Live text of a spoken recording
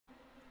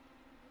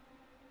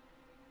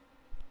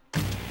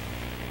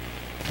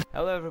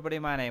Hello everybody,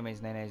 my name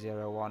is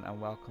NayNay01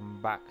 and welcome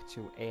back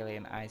to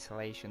Alien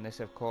Isolation. This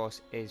of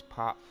course is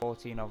part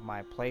 14 of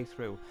my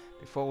playthrough.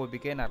 Before we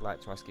begin, I'd like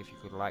to ask if you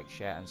could like,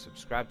 share and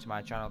subscribe to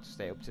my channel to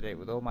stay up to date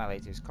with all my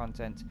latest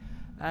content.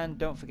 And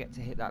don't forget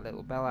to hit that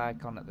little bell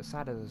icon at the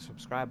side of the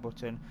subscribe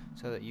button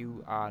so that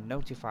you are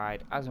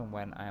notified as and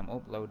when I am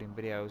uploading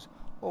videos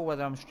or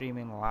whether I'm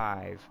streaming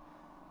live.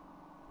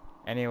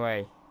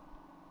 Anyway,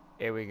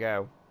 here we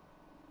go.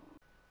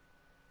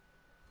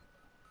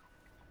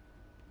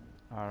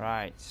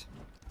 Alright.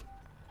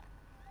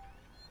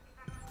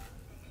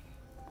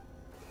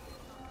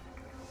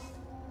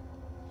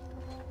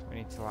 We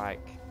need to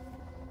like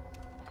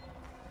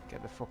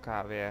get the fuck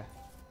out of here.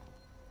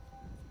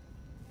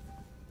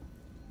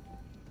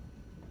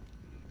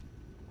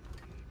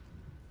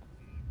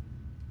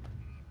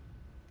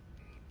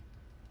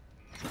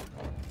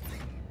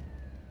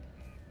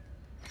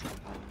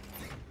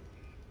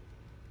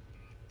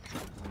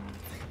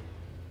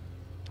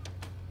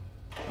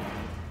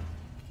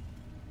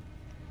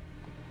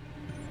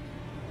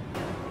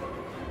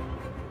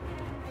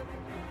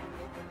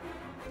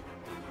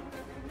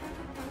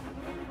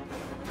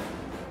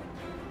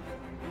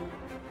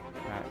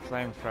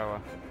 Flamethrower.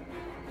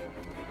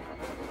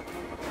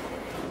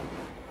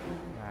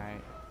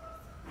 Right.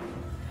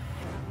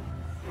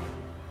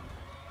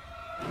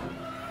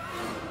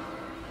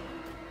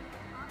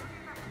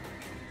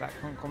 If that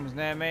cunt comes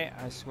near me,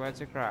 I swear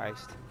to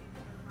Christ,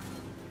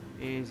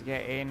 he's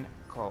getting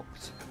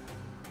cooked.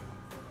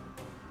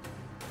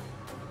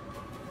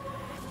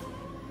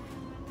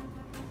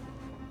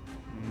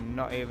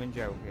 Not even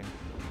joking.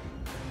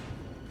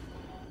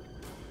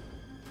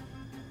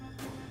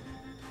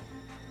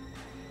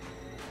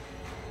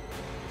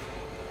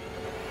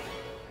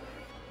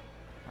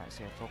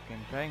 A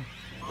fucking thing.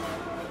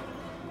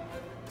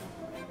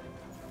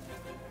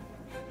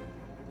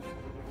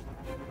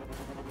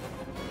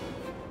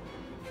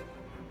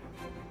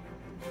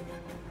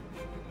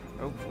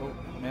 Oh,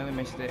 nearly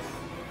missed it.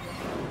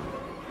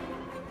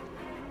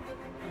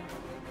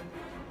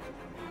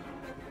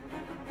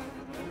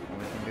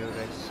 We can do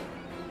this.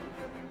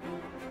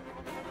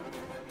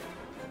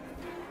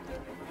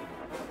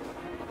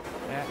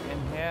 Yeah, in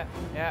here.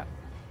 Yeah.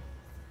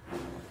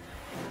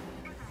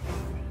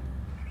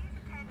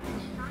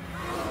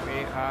 We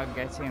are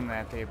getting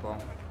there, people.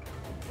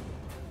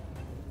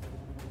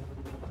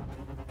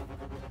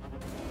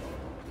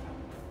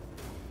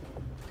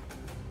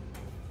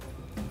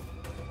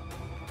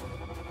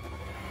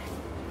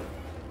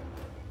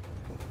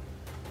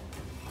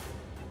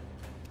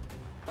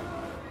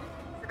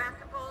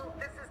 Sebastopol,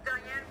 this is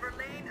Diane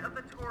Verlaine of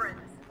the Torrens.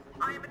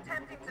 I am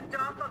attempting to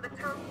dock on the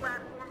tow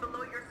platform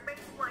below your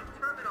spaceflight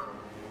terminal.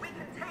 We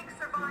can take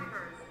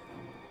survivors.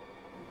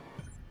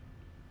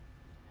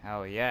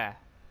 Hell yeah.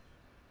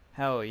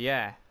 Hell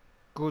yeah.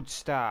 Good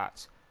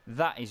start.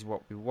 That is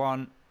what we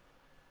want.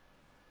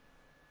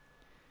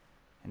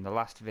 In the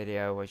last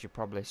video, as you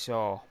probably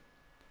saw,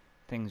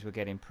 things were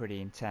getting pretty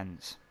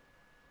intense.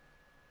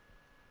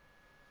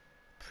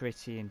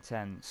 Pretty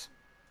intense.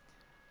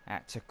 I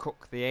had to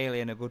cook the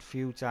alien a good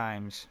few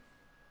times.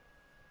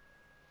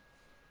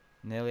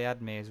 Nearly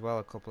had me as well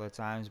a couple of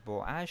times, but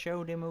I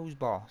showed him who's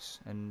boss.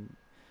 And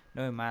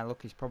knowing my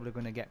luck, he's probably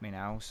going to get me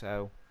now,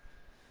 so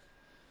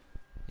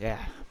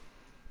yeah.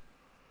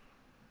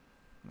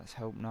 Let's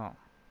hope not.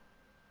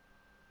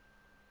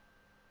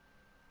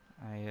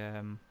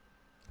 I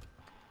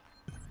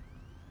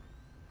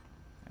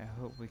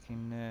hope we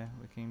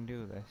can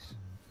do this.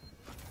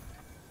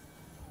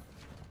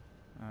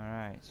 All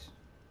right.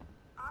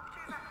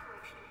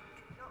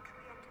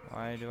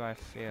 Why do I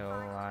feel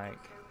like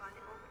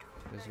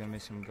there's gonna be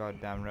some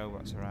goddamn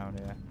robots around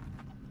here?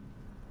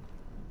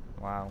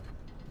 Wow.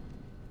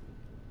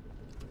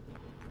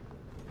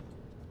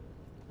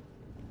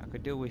 I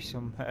could do with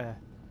some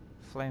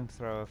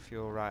flamethrower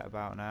fuel right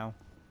about now.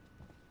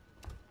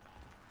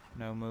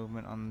 No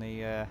movement on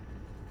the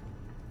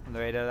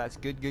radar. That's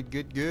good.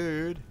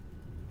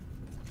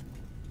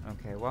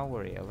 Okay, while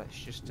we're here, let's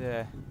just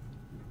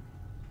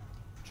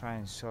try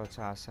and sort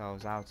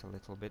ourselves out a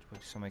little bit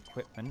with some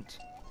equipment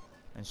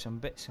and some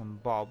bits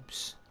and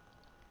bobs,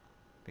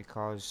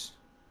 because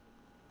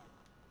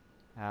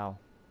hell,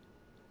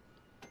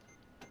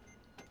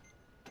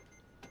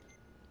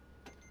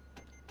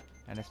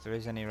 and if there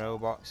is any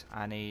robots,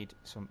 I need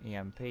some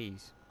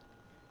EMPs.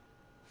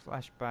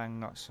 Flashbang,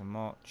 not so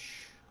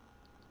much.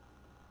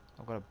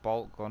 I've got a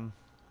bolt gun,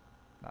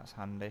 that's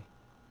handy.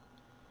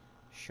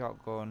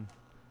 Shotgun,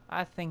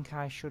 I think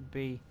I should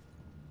be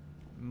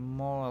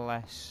more or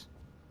less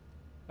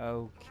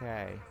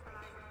okay.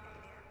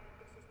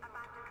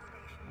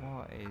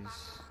 What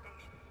is...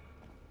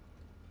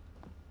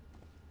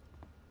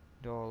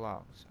 door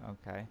locked,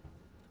 okay.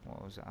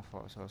 What was it? I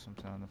thought I saw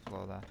something on the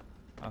floor there.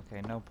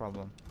 Okay, no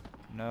problem.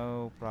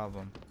 No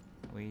problem.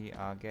 We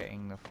are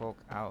getting the fuck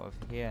out of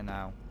here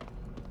now.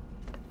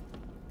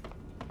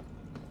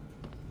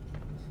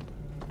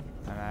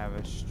 And I have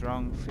a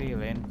strong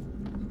feeling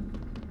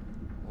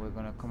we're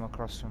gonna come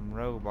across some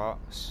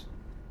robots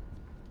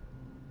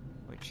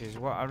which which is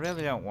what I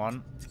really don't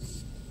want.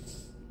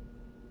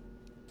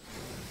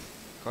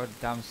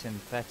 Goddamn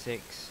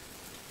synthetics.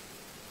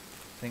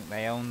 Think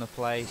they own the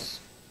place.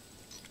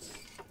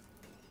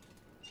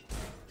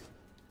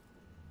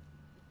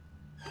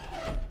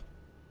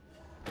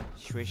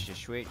 Switch to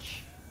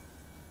switch.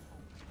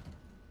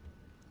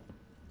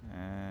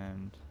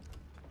 And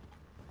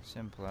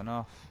simple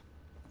enough.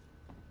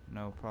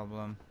 No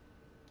problem.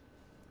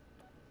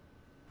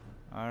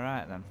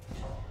 Alright then.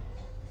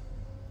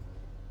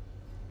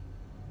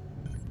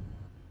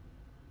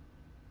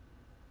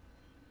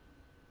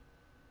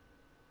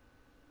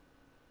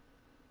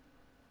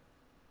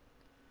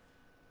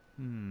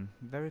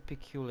 Very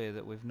peculiar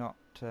that we've not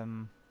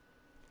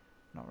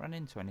run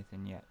into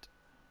anything yet.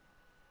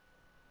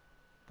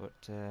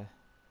 But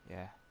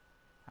yeah,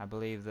 I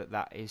believe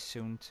that is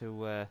soon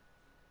to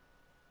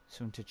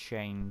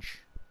change.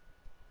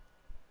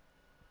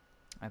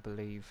 I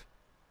believe.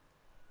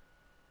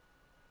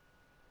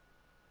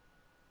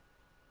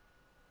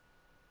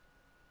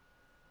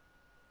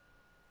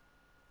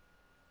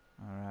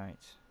 All right,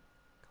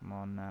 come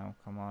on now,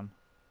 come on.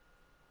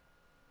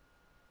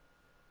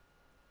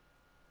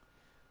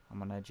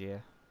 I'm on edge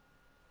here.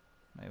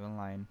 Not even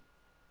lying.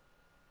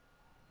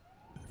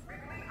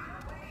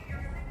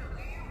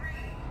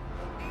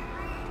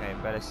 Okay,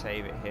 better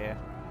save it here.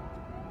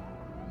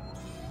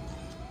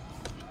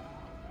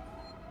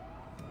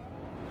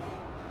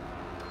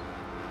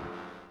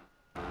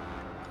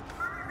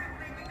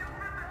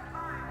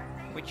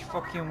 Which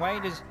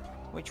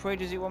way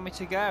does it want me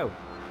to go?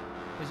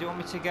 Does it want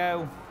me to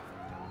go?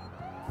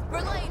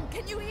 Verlaine,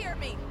 can you hear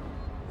me?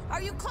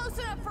 Are you close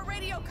enough for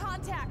radio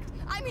contact?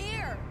 I'm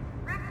here!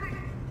 Ripley,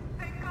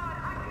 thank God,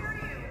 I hear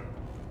you.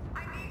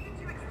 I need you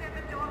to extend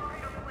the dog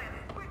cradle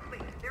plants quickly.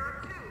 There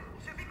are 2.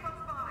 Should be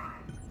close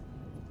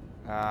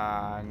by.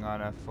 I'm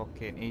gonna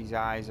fucking... His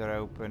eyes are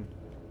open.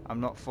 I'm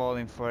not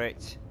falling for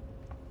it.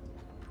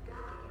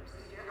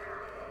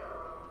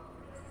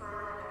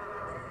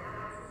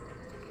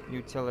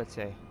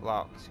 Utility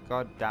locked.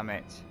 God damn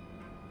it.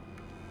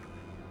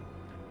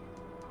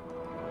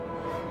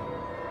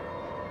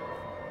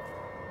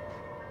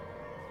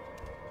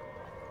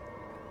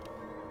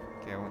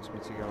 Okay, wants me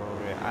to go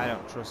over it. I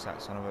don't trust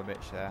that son of a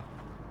bitch there.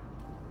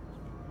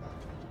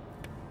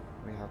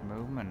 We have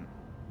movement.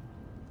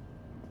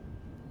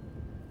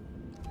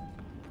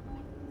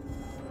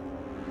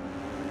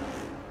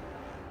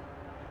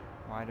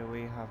 Why do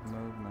we have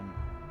movement?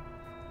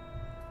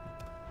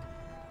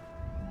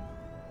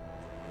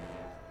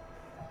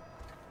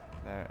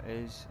 There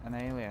is an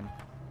alien.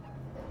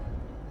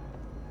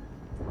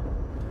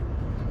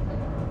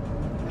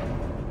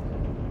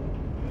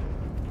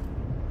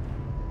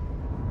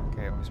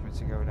 Okay, it wants me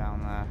to go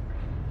down there.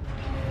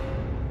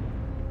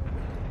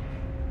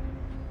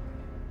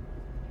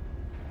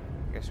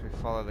 I guess we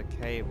follow the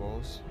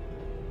cables.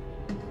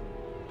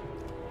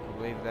 I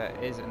believe there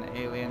is an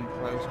alien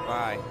close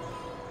by.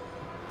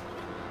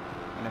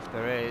 And if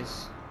there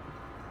is,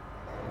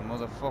 the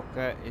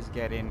motherfucker is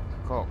getting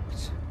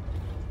cooked.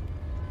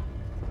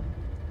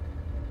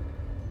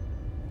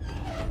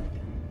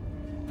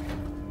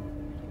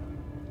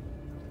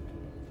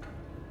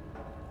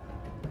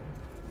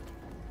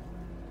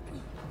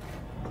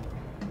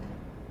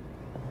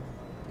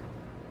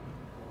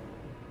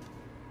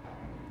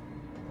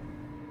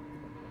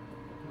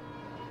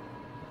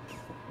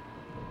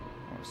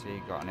 What's he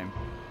got on him?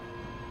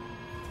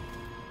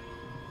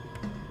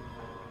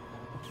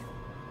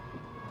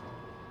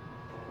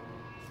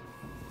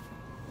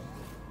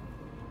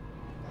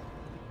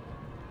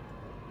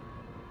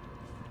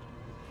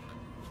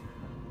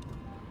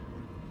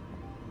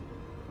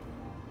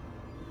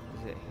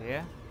 Is it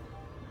here?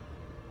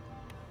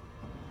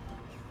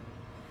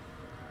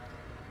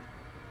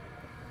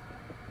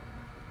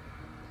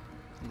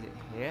 Is it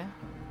here?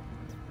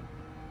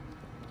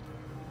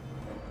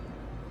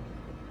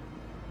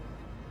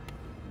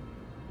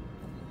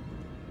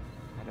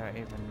 I don't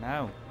even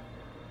know.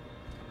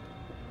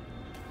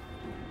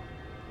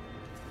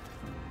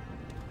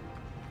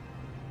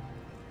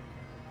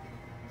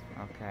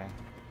 Okay.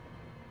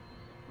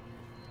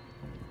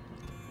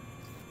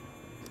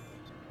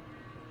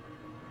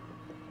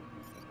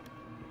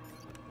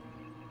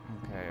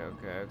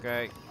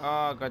 Okay.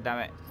 Oh, god damn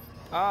it.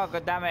 Oh,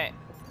 god damn it.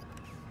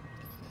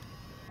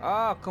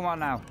 Oh, come on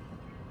now.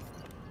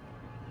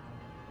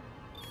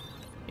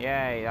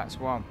 Yay, that's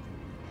one.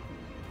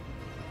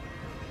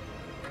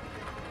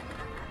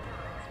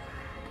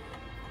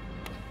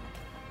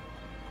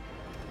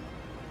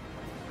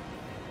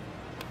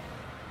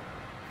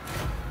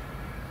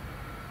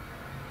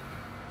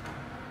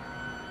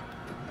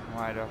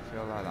 Why do I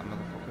feel like that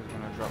motherfucker's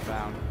gonna drop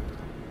down?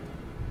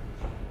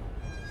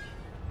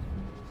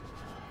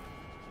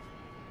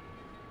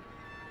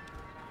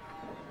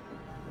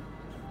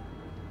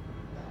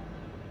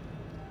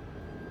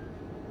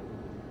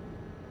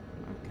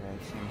 Okay,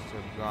 seems to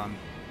have gone.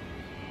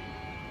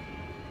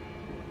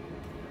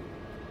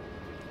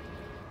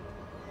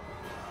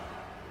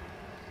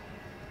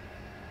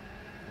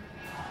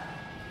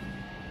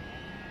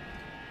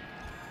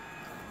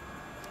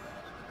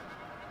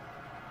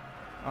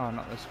 Oh,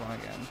 not this one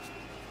again.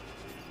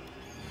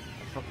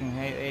 I fucking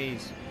hate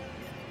these.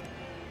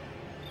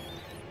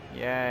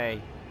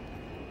 Yay.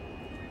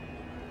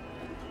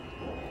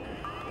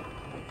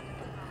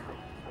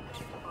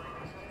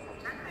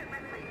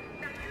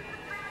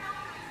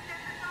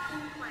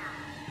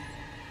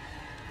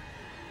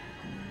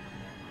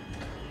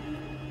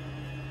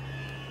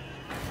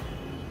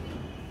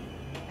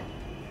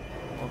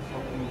 What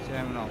fucking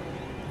terminal?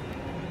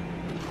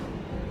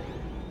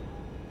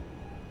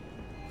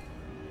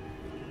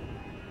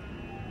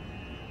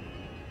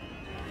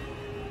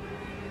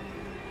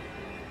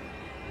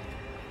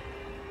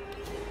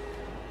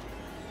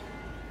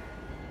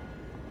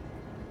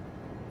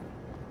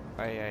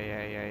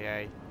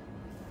 Hey.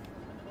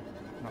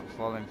 Not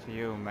falling for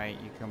you, mate.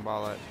 You can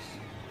bollocks.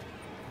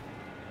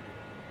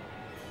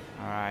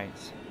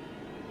 Alright.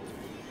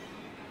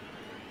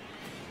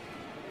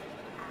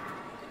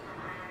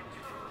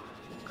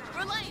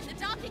 Verlaine, the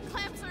docking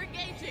clamps are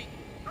engaging.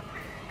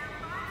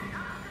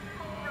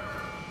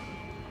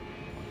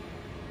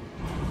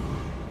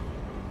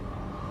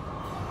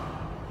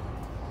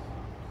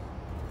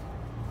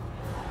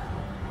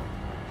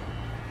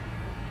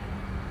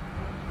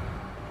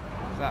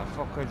 If that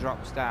fucker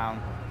drops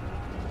down.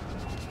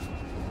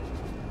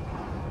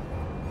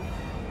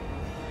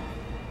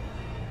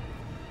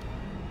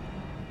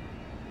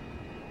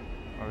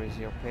 Or is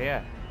he up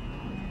here?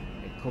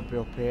 It could be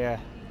up here.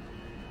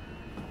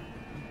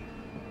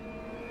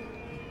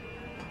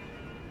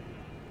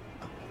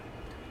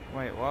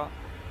 Wait, what?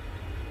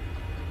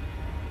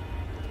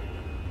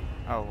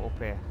 Oh, up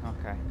here.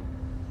 Okay.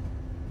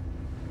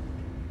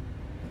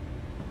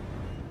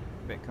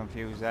 Bit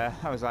confused there.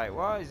 I was like,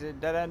 what? Is it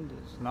dead end?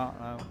 It's not,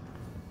 no.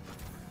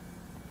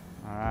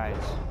 Alright.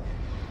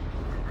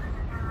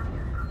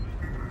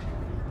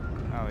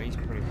 Oh, he's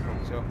pretty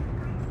fucked up.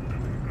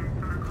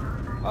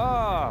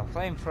 Oh,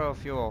 flamethrower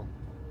fuel.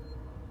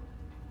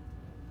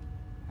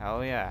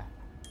 Hell yeah.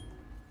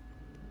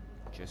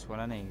 Just what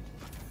I need.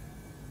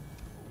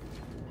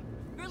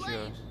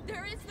 Verlaine,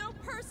 there is no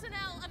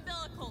personnel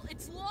umbilical.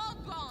 It's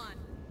long gone.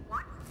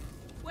 What?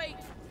 Wait,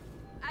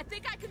 I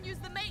think I can use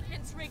the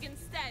maintenance rig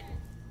instead.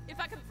 If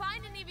I can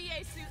find an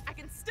EVA suit, I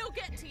can still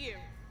get to you.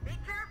 Be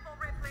careful,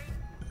 Ripley.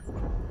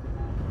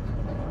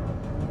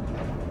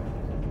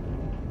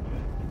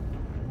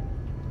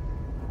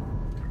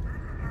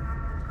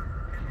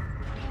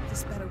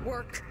 This better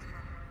work.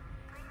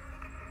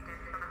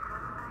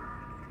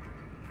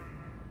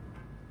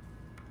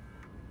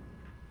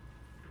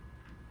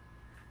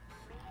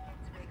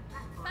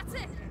 That's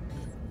it.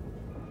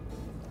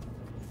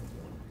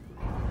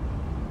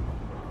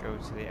 Go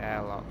to the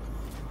airlock.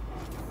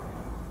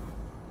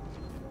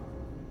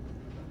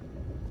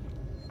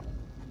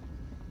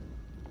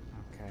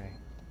 Okay.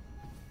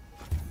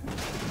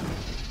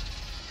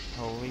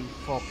 Holy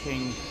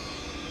fucking...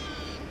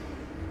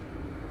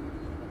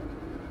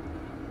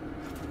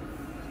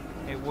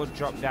 It would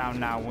drop down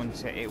now,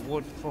 wouldn't it? It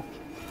would fuck...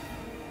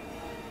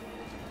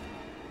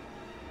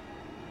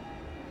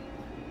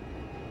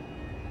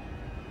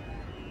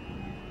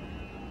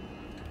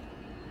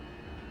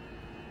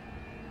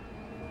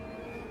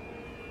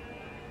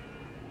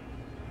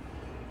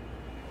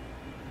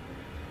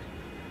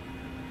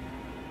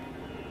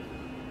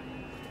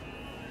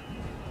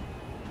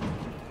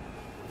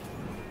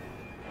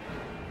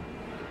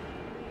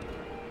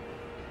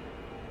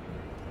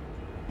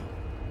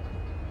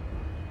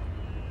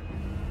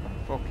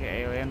 Fuck it,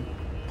 alien.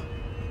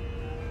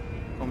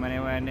 Come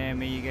anywhere near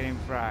me, you're getting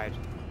fried.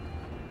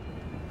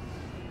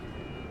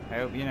 I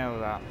hope you know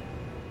that.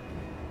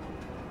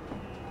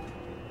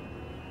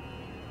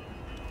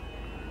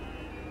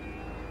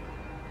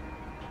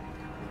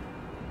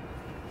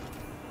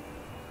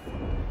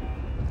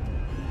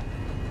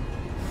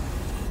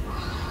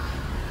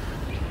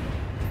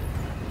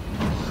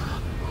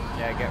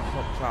 Yeah, get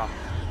fucked off.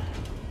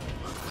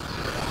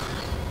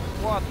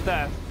 What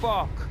the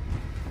fuck?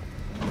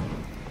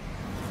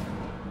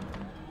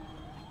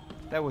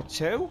 There were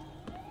two?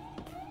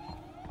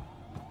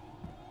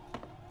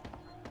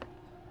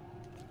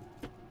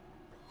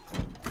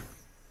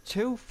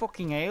 Two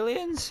fucking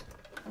aliens?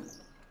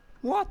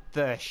 What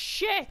the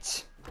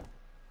shit?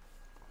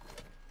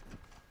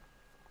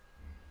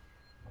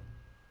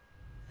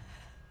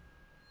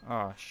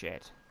 Oh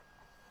shit.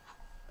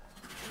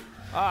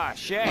 Ah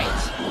shit!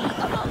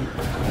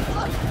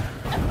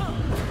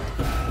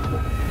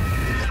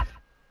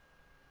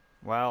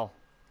 Well.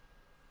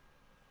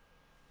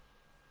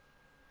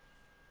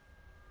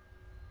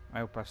 I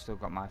hope I've still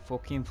got my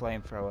fucking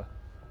flamethrower.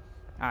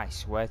 I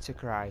swear to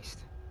Christ.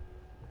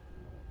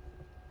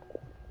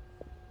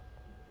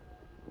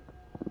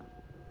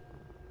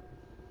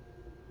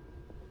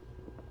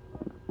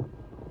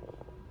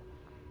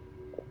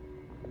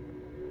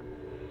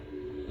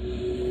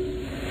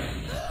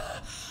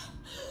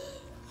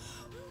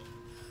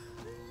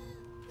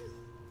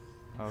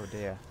 Oh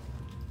dear.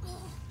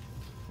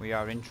 We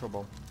are in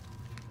trouble.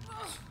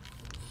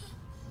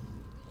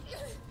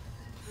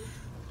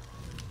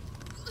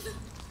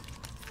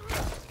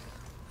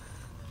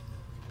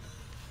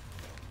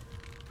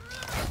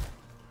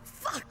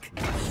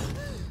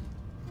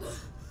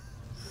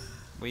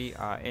 We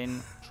are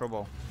in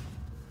trouble.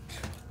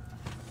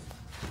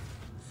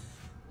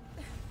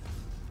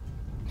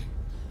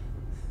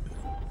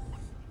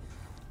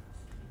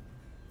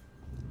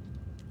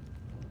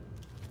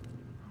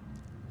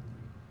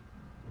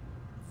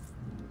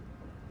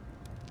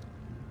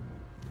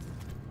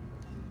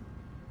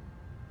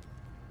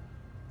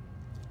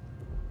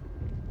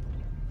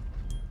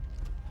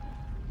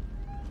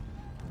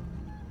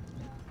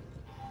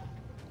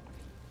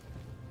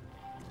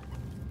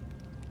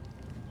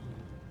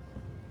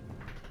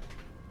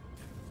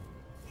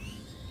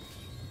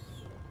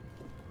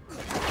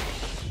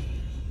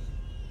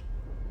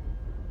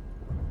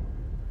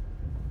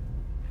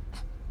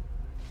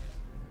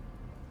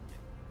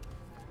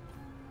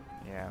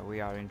 Yeah, we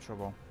are in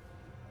trouble.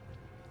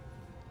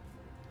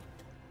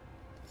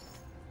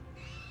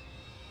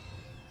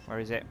 Where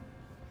is it?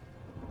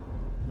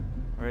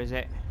 Where is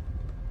it?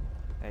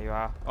 There you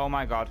are. Oh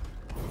my god.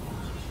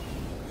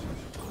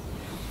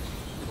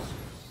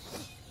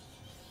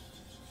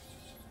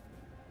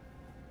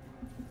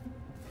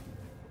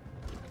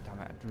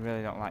 Damn it, I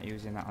really don't like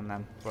using that on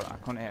them, but I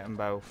couldn't hit them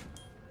both.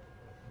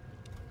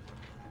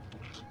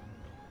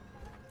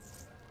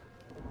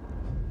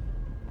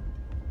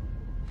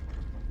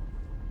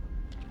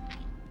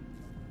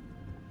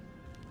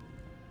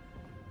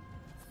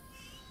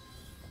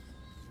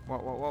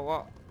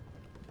 What?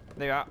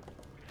 There you are.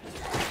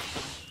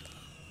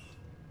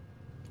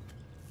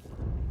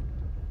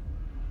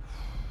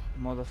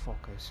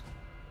 Motherfuckers.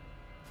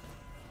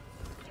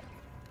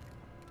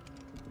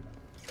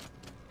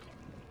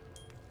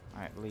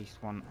 I at least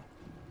want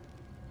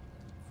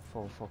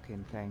full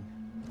fucking thing.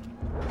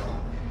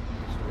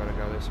 So we gotta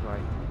go this way.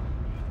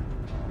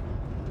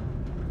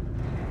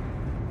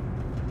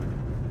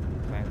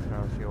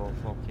 Flamethrower fuel,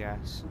 fuck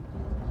yes.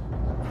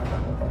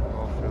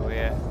 Go through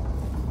here.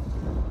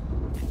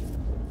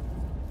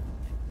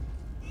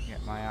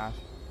 Get my ass.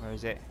 Where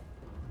is it?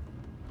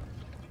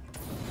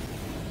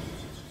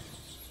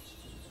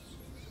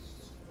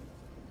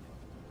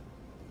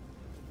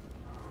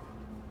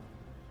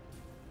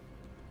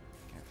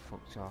 Get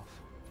fucked off.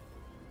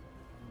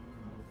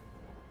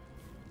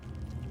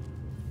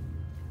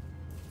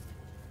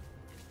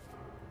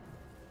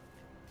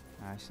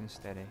 Nice and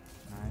steady.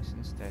 Nice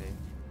and steady.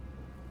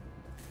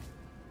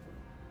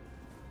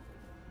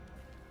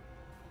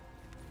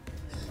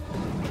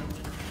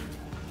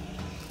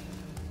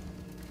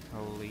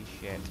 Holy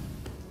shit.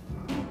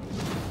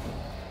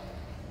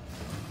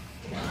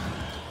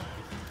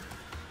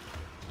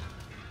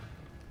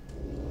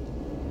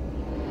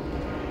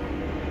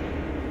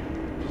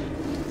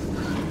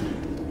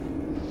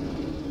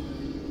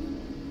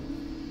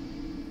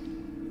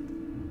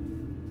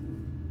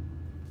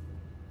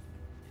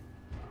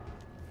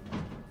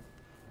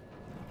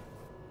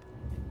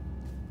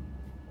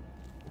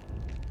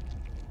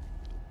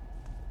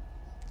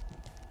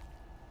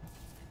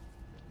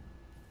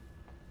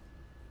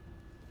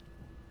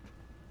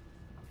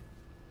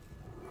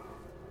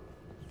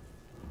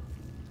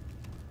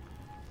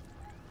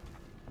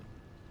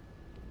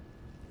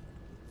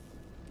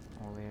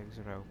 All the eggs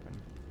are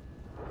open,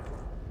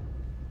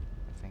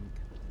 I think.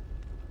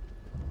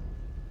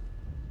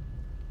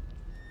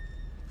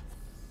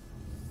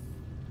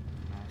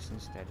 Nice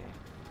and steady.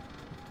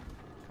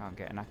 Can't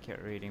get an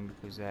accurate reading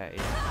because there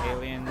is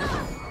aliens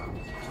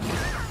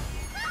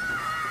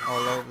all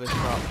over the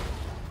shop.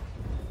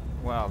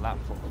 Well, that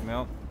fucked me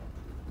up.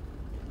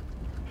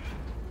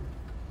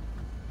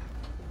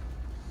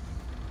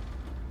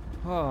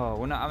 Oh,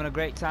 we're not having a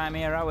great time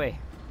here, are we?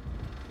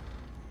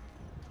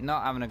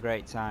 Not having a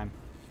great time.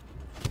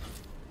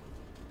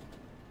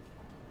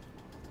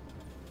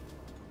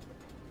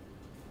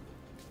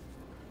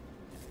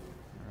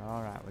 We're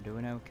alright, we're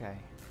doing okay.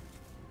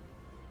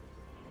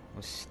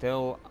 We're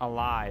still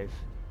alive.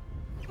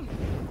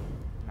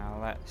 Now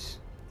let's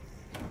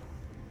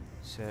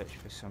search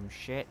for some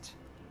shit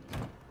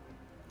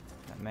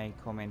that may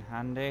come in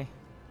handy.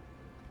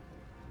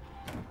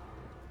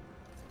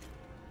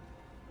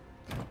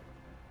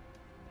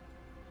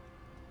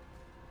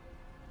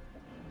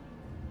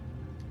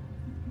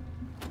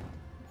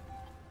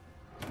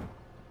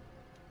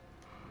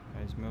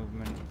 There's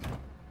movement.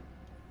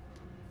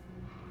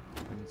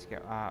 We need to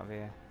get out of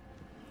here.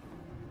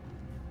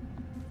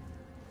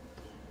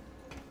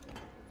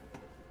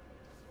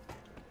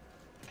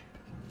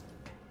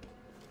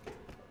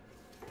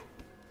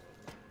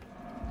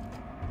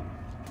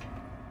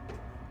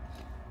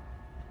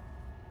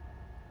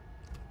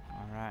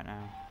 Alright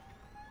now.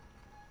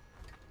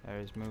 There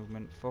is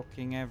movement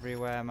fucking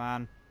everywhere,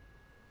 man.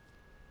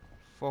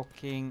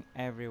 Fucking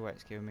everywhere.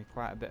 It's giving me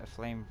quite a bit of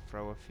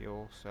flamethrower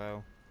fuel,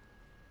 so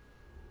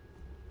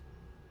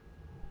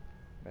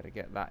better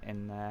get that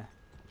in there,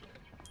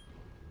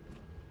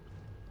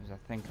 because I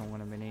think I'm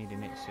going to be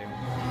needing it soon.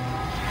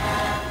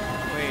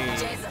 Whee.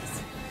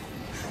 Jesus!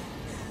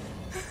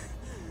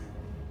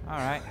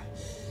 Alright.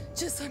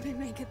 Just let me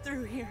make it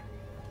through here.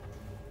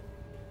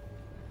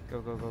 Go,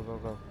 go, go, go,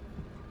 go.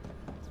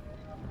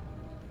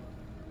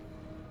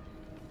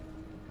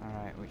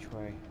 Alright, which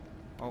way?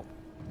 Oh.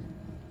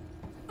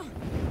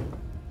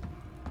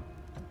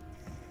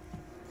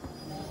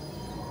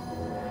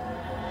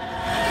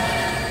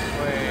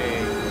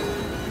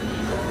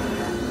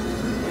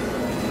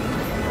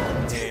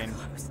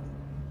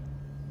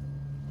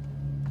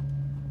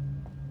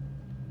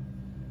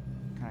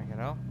 Can I get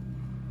up?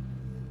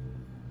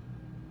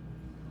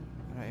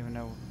 I don't even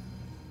know.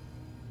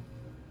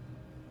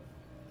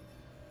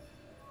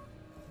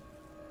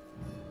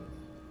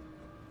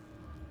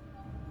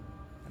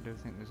 I do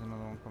think there's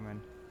another one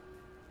coming.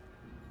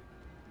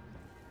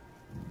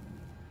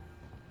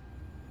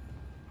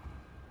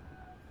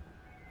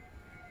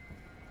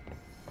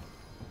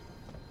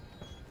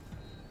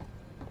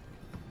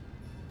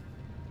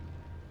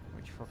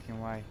 Which fucking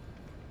way?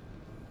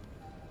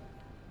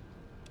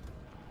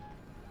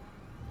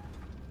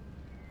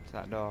 To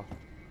that door.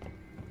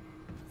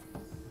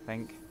 I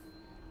think.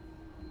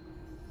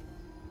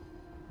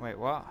 Wait,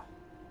 what?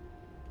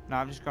 No,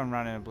 I've just gone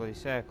round in a bloody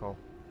circle.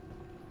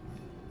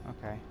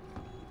 Okay.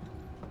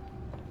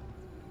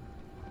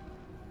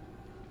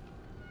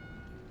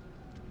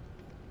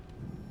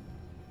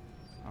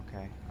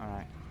 Okay,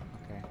 alright,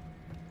 okay.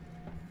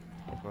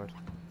 Good.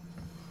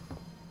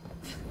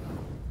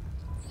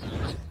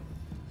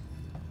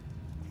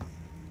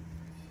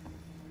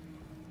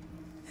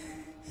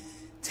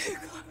 Too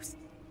close.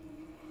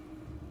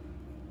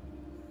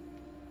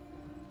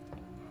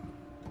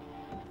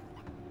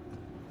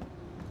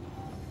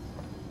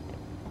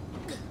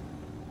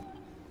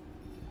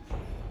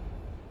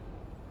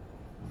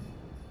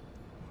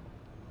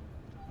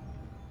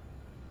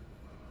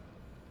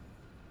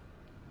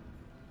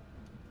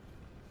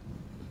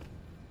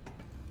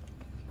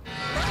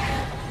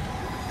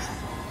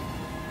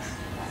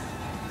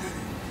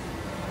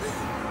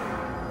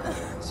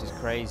 This is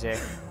crazy.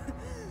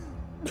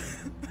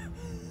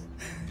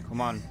 Come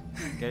on,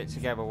 get it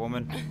together,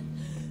 woman.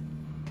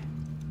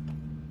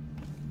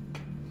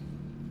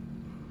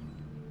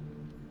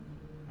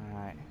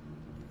 Alright.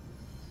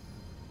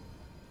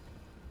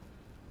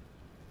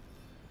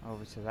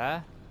 Over to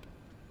there.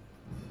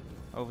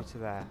 Over to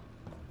there.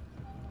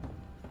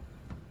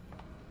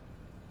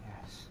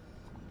 Yes.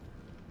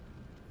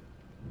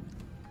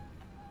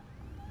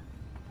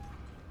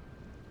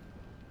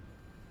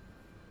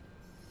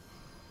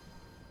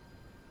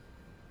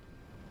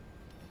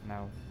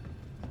 No.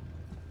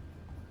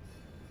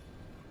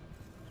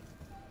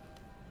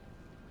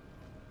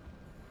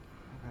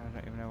 I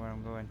don't even know where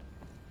I'm going.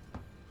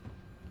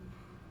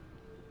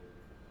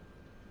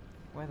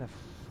 Where the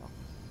fuck?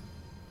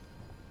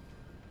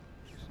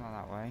 It's not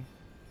that way.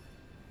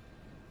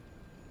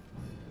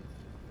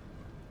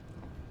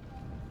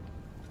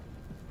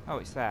 Oh,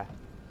 it's there.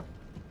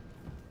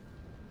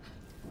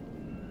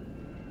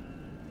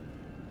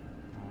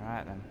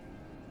 Alright then.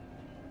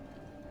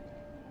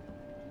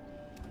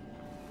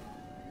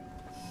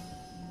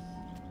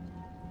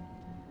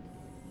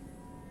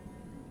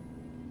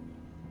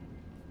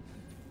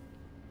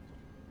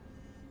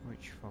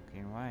 Which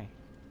fucking way?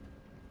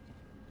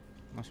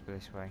 Must be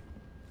this way.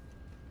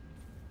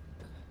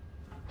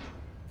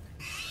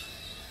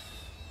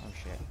 Oh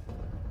shit.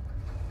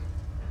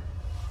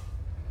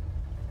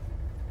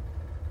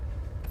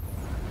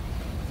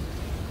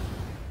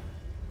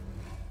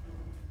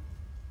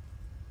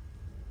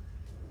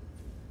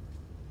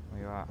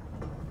 Where you at?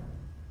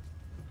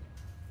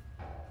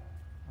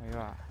 Where you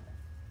at?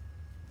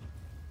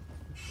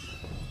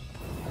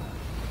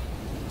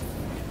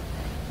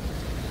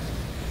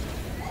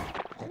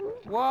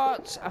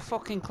 What? I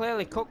fucking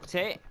clearly cooked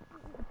it.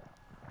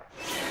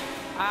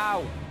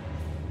 Ow.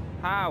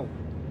 How?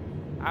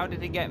 How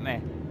did it get me?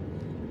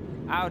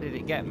 How did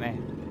it get me?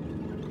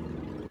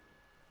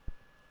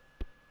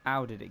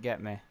 How did it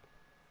get me?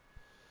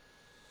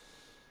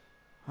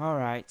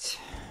 Alright.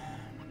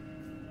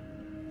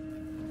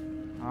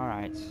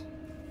 Alright.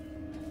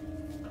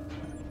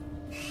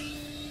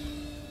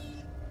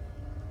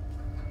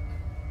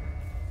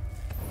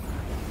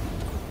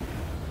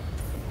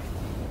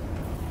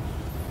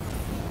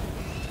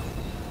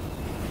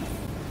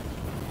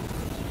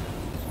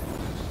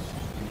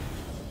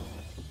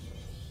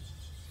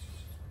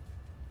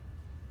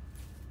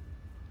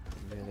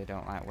 I really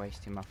don't like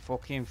wasting my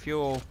fucking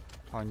fuel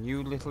on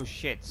you little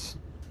shits.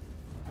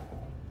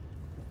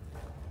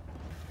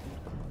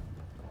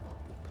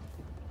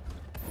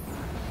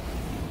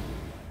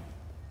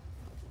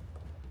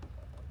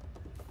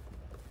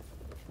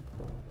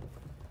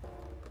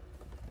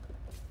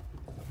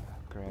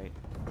 Great.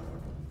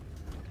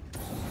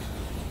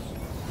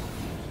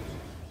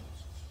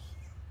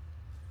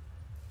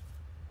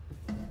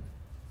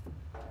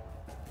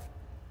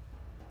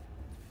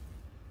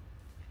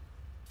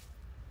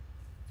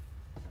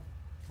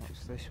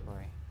 What's this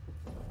way?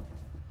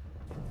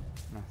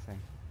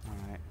 Nothing.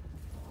 Alright.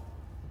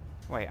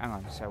 Wait, hang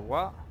on. So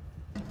what?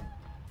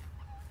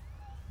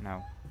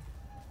 No.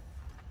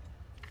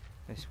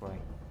 This way.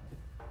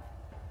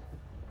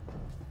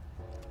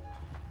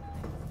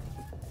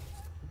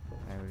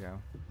 There we go.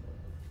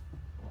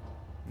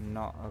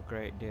 Not a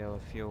great deal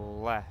of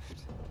fuel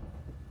left.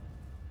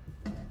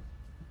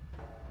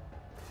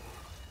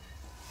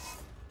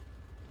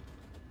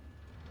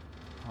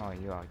 Oh,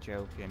 you are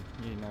joking.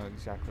 You know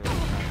exactly what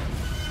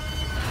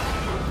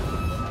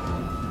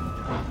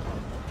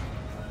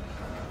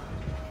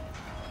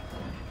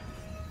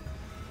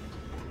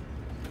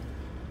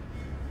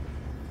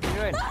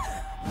you're doing.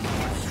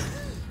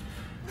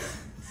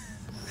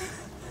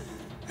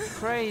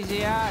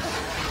 Crazy ass.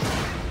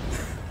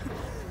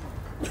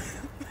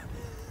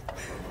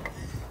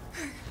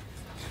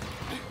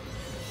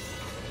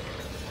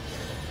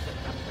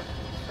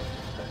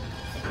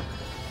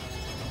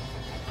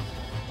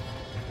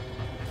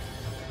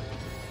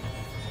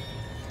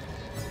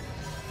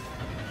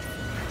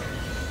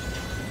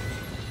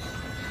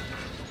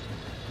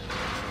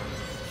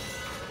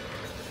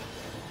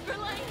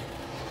 Verlaine,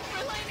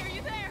 are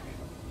you there?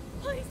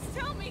 Please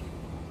tell me.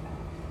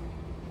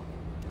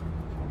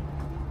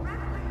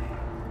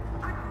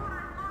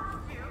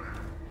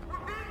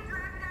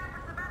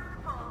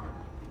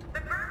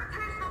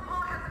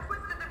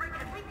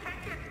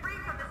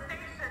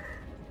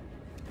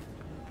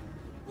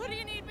 What do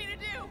you need me to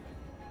do?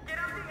 Get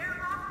out the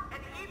airlock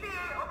and EVA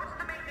over to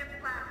the maintenance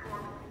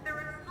platform. There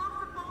are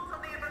explosive bolts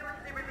on the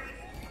emergency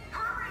release.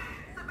 Hurry!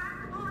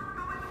 Sebastopol is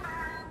going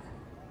fast!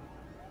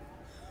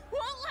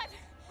 Won't let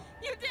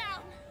you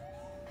down.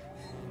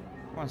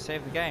 Come on,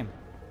 save the game.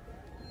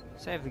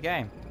 Save the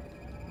game.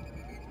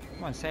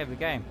 Come on, save the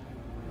game.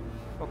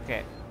 Fuck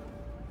it.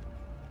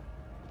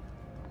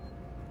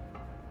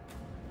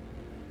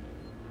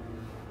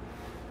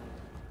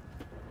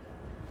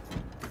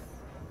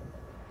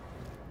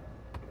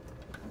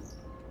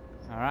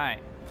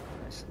 Alright.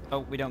 Let's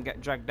hope we don't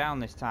get dragged down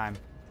this time.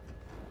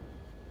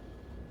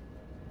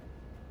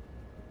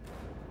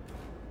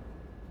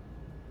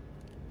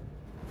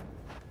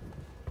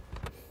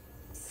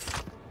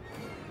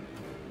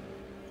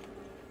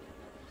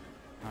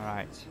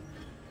 Alright.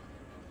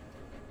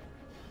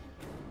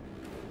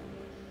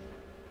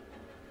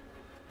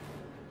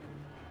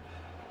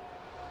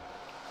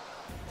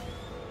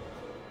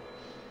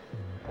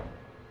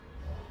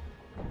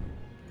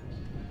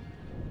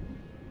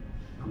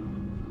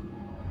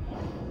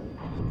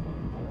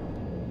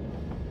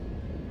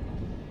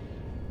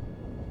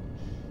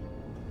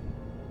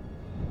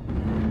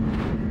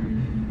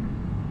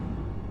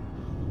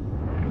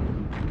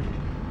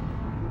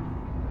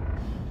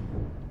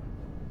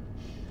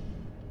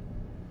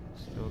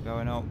 Still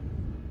going up.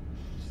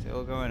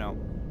 Still going up.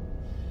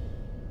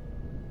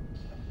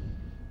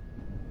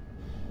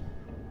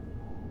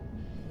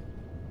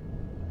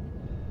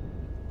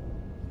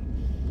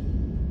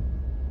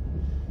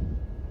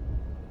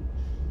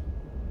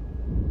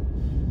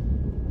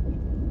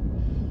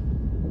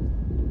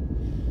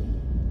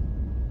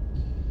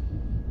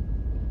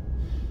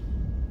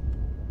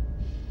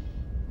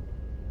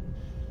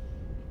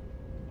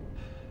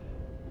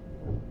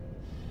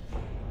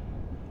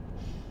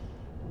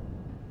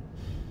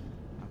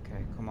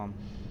 Okay, come on.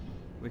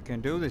 We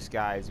can do this,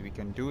 guys. We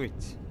can do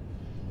it.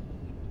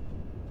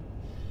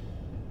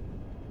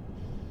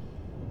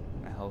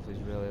 My health is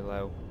really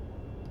low.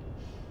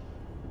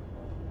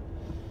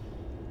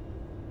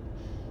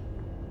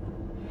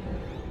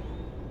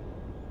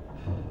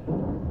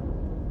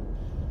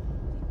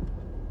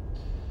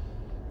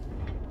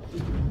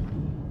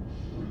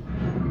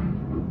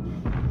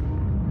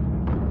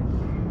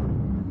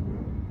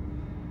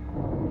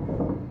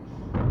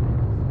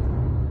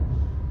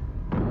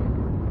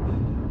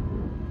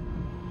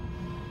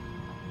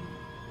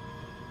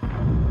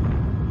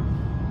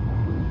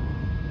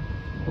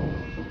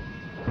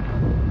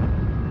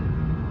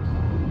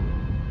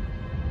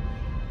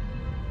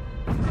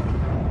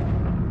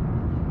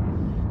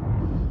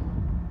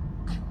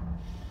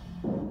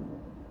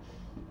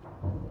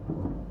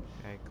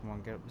 Okay, come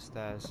on, get up the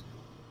stairs.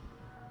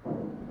 Come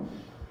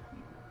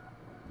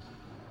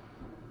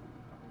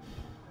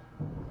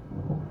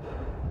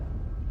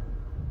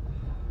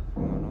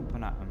on, up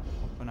and at 'em,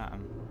 up and at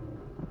 'em.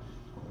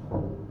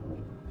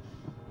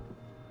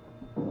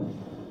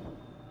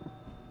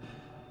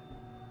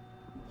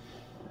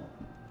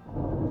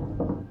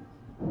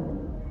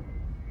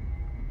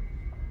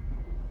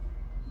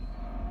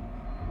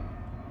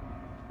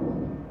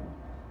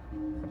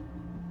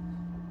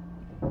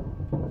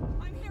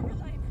 I'm here,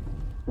 Verlaine.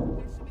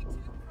 There should be 2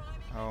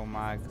 priming. Oh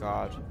my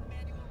god.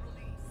 Manual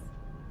release.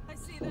 I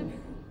see them.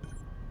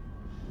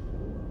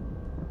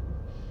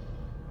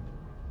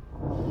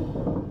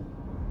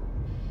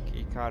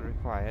 Key card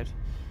required.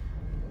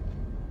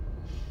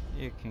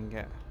 You can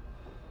get.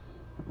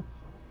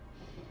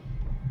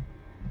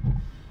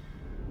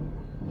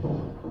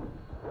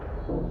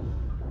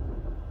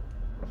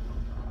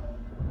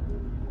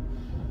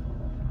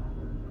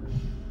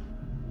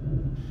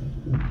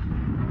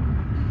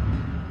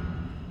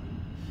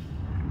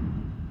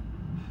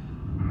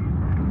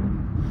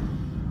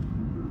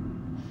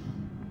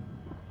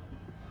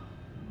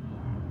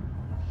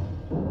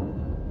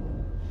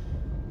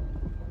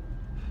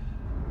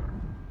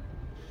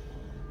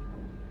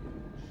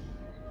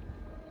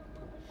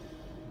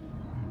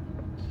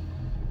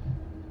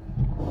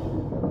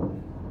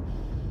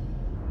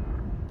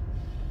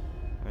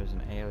 There's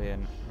an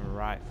alien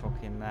right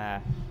fucking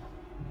there.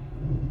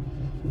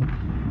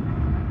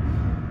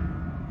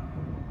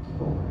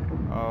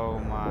 Oh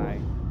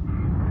my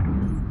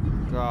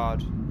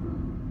God.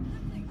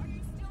 Are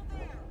you still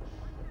there?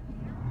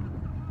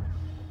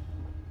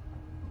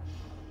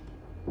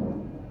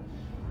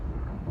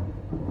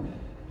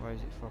 Where is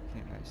it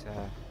fucking? It's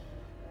there.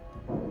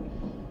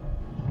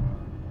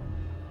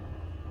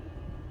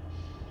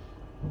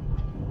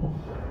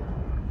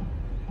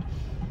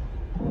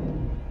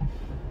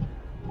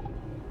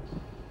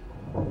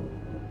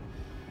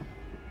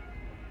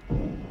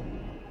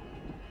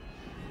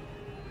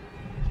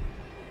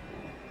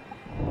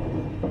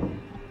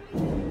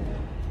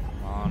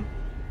 Come on.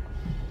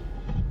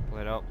 Pull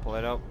it up, pull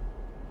it up.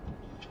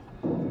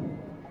 There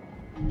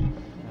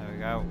we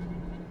go.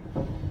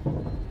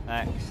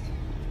 Next.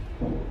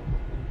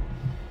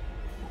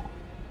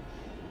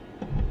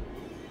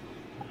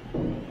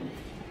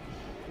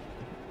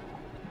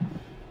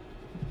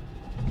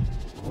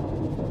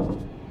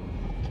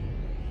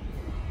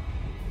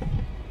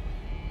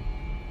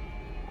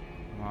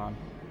 Come on.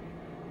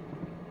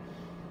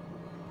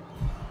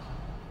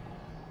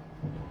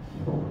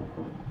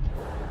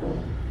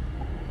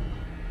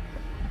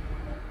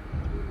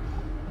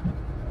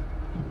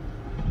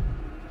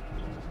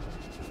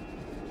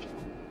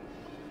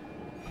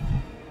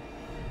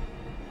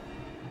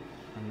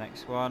 And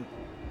next one.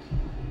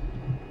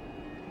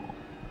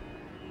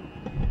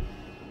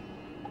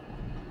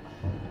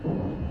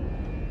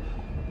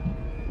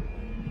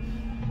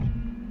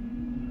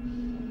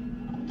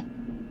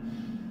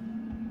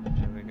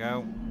 There we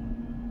go.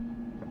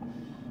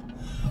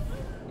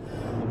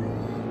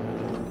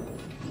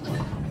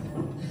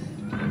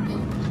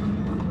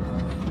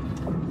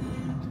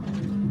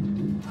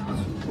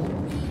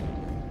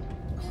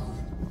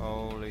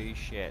 Holy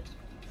shit.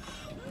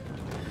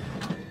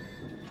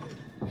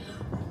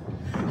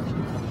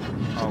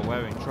 Oh,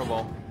 we're in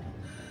trouble.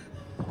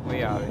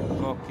 We are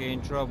in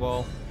fucking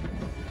trouble.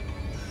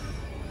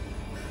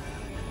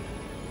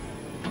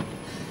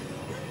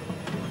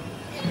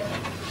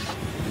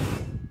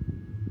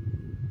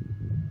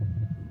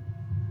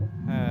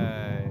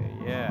 Hey,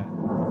 yeah.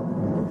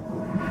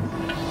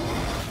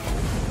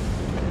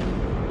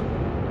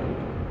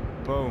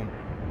 Boom.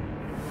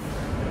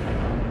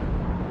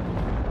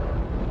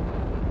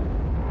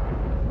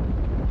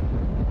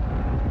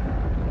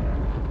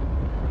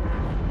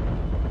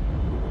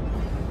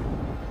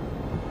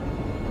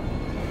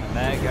 And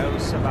there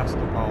goes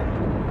Sevastopol.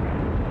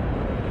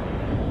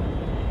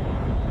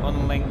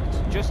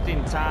 Unlinked just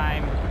in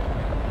time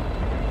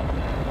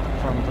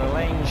from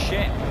Verlaine's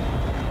ship.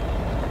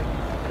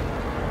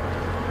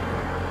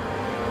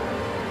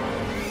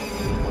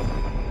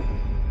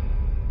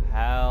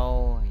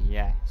 Hell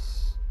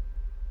yes.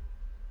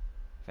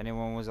 If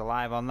anyone was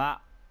alive on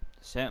that,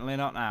 certainly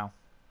not now.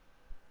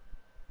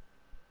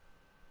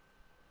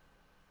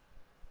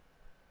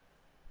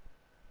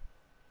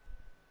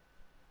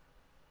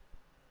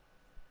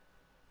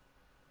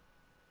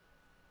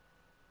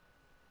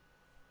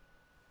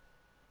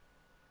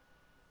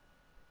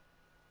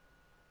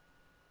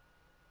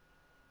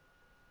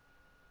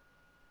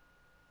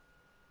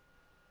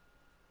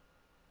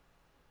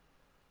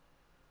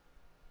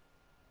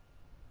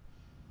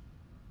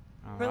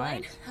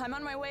 Verlaine, Alright, I'm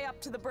on my way up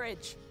to the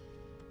bridge.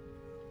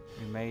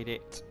 we made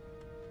it.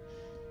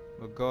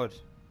 We're good.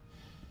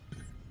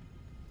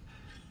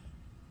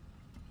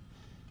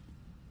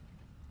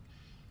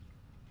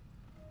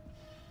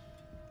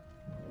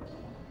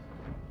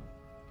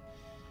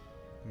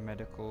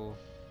 Medical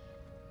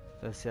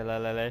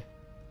facility.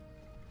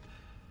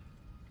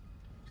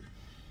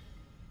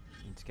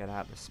 Need to get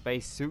out the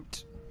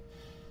spacesuit.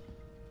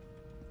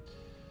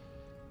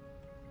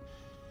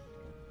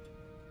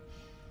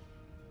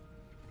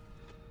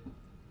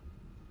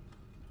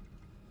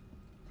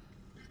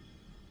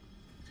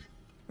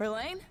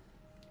 Verlaine?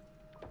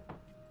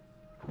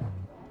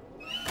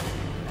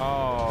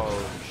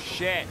 Oh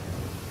shit!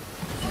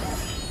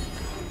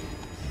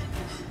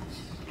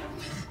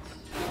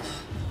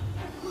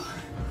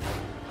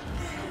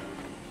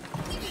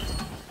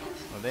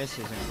 Well, this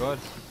isn't good.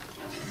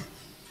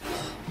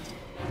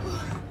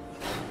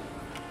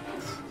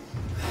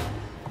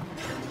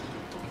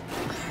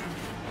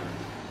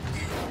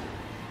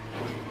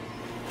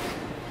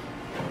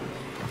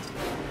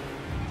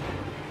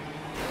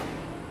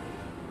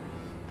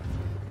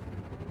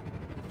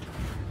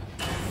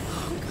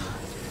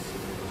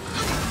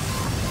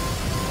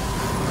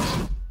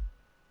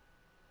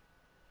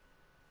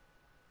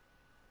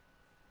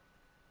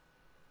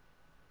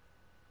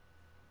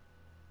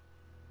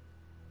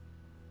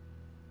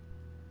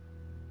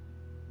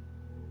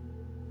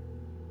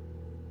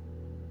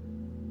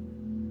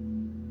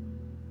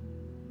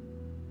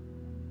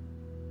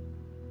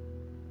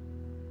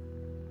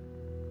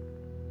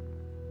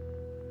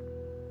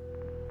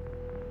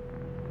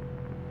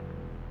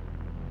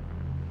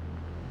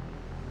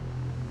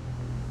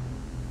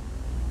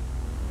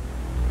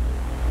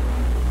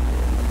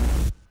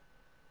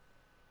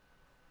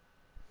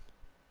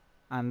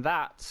 And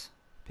that,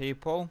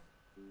 people,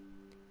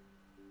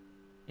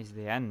 is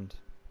the end.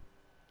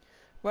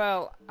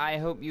 Well, I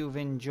hope you've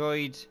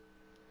enjoyed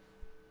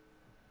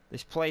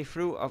this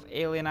playthrough of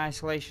Alien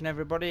Isolation,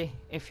 everybody.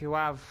 If you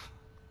have,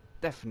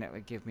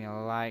 definitely give me a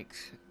like.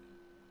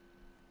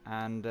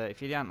 And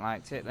if you haven't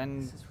liked it,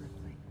 then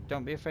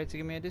don't be afraid to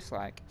give me a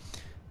dislike.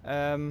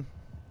 But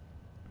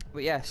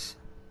yes,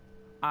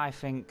 I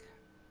think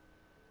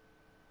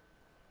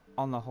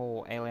on the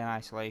whole, Alien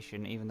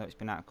Isolation, even though it's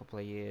been out a couple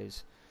of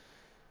years,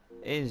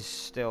 is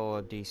still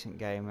a decent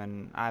game,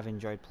 and I've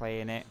enjoyed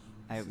playing it.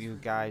 I hope you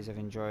guys have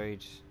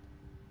enjoyed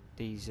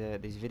these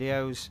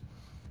videos,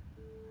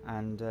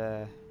 and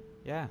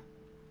yeah.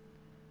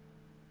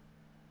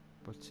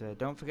 But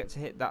don't forget to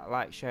hit that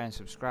like, share, and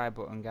subscribe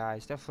button,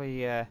 guys.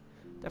 Definitely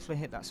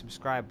hit that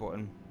subscribe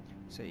button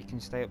so you can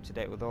stay up to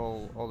date with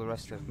all the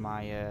rest of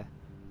my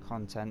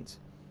content.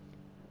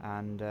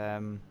 And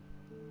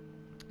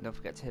don't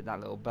forget to hit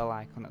that little bell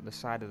icon at the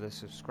side of the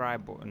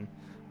subscribe button.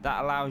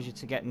 That allows you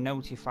to get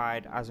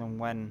notified as and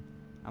when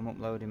I'm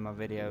uploading my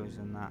videos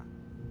and that.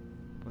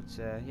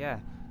 But yeah,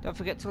 don't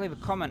forget to leave a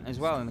comment as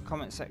well in the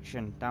comment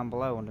section down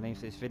below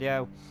underneath this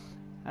video.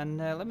 And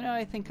let me know how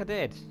you think I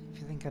did. If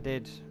you think I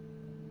did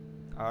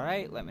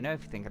alright, let me know.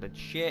 If you think I did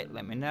shit,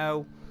 let me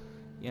know.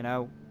 You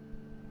know,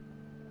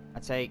 I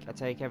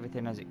take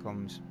everything as it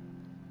comes.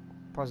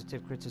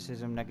 Positive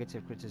criticism,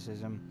 negative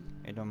criticism,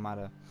 it don't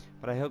matter.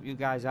 But I hope you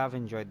guys have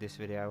enjoyed this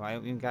video. I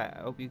hope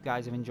you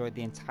guys have enjoyed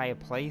the entire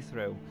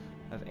playthrough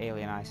of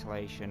Alien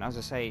Isolation. As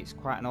I say, it's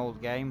quite an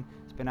old game.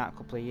 It's been out a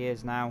couple of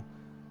years now,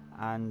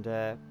 and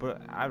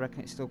but I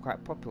reckon it's still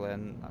quite popular,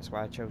 and that's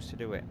why I chose to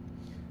do it.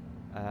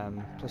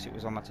 Plus, it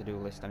was on my to-do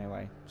list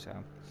anyway. So,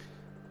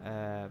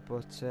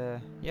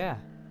 yeah.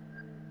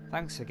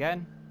 Thanks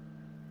again,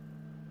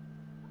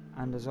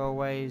 and as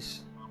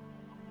always,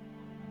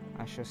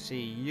 I shall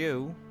see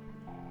you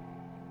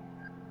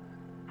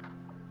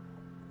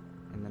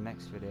in the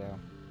next video.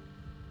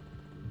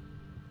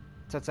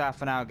 Ta-ta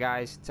for now,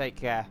 guys. Take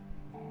care.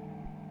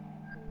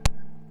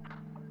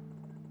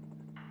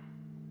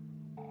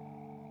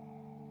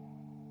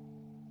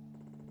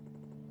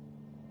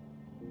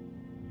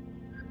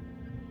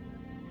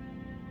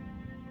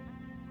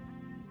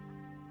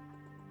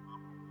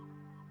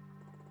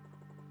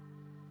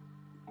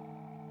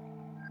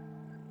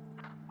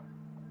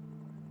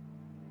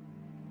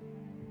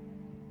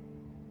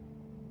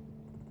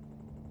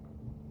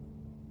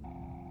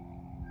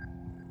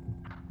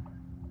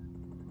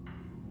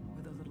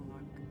 With a little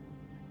luck.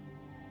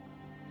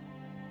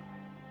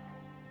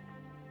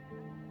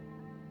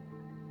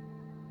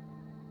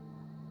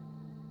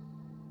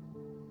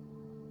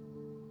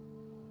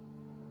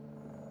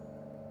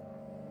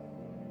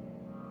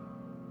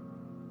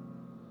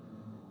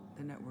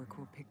 The network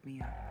will pick me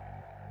up.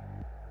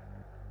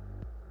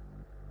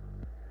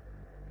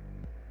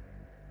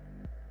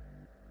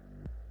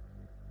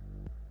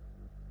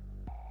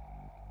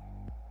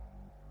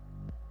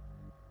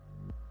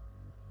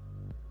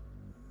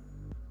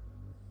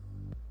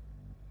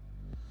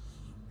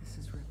 This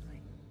is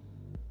Ripley.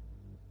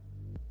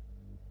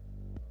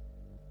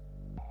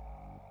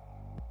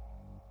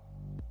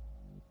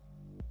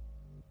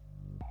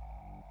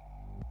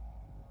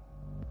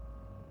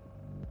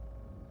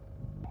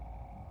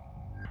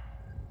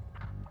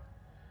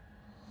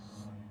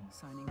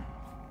 Signing off.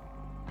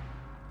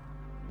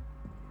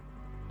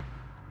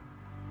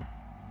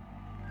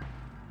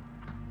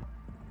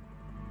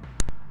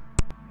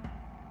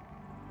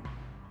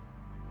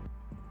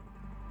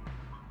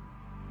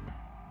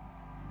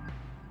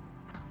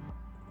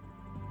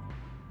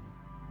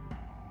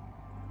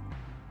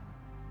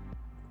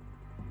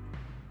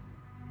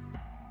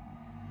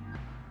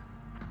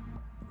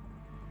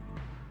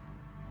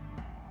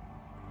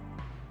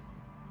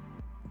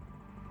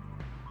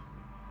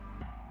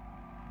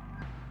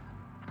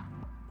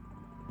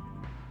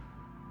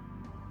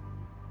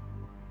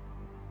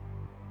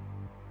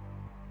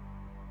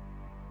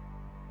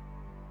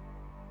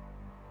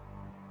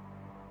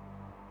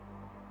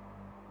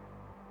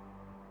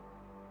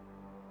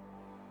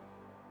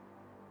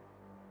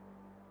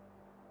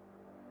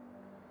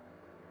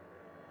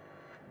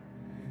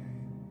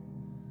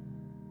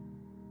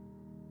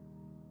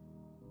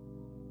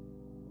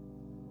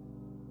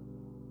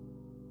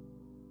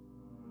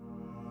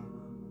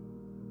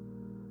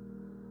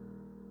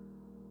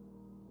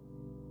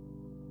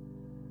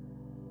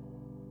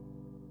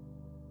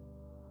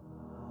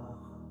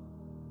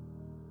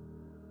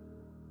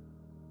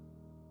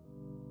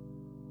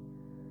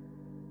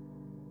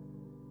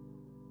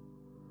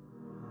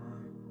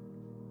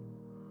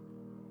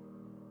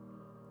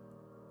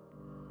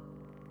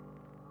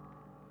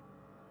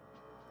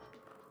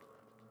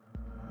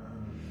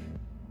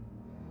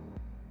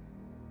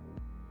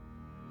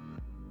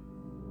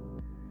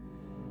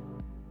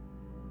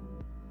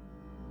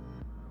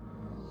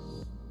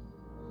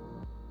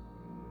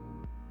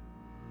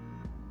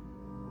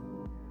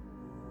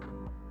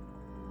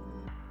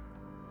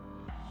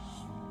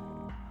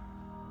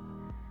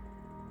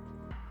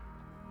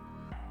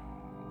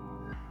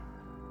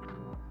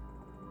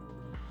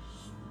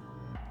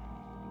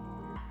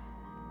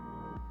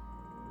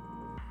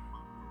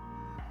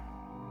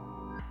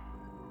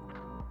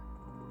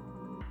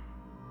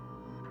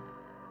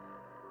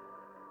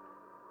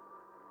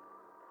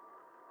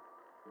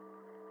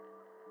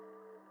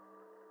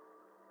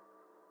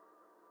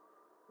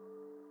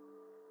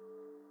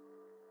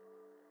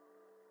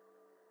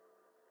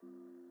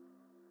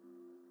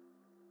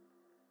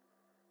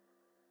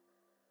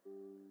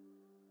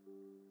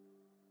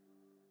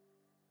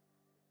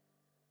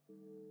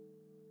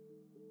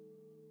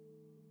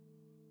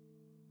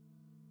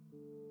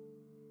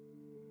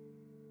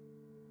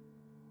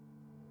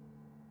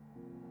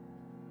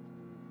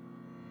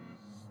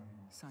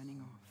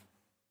 Signing off.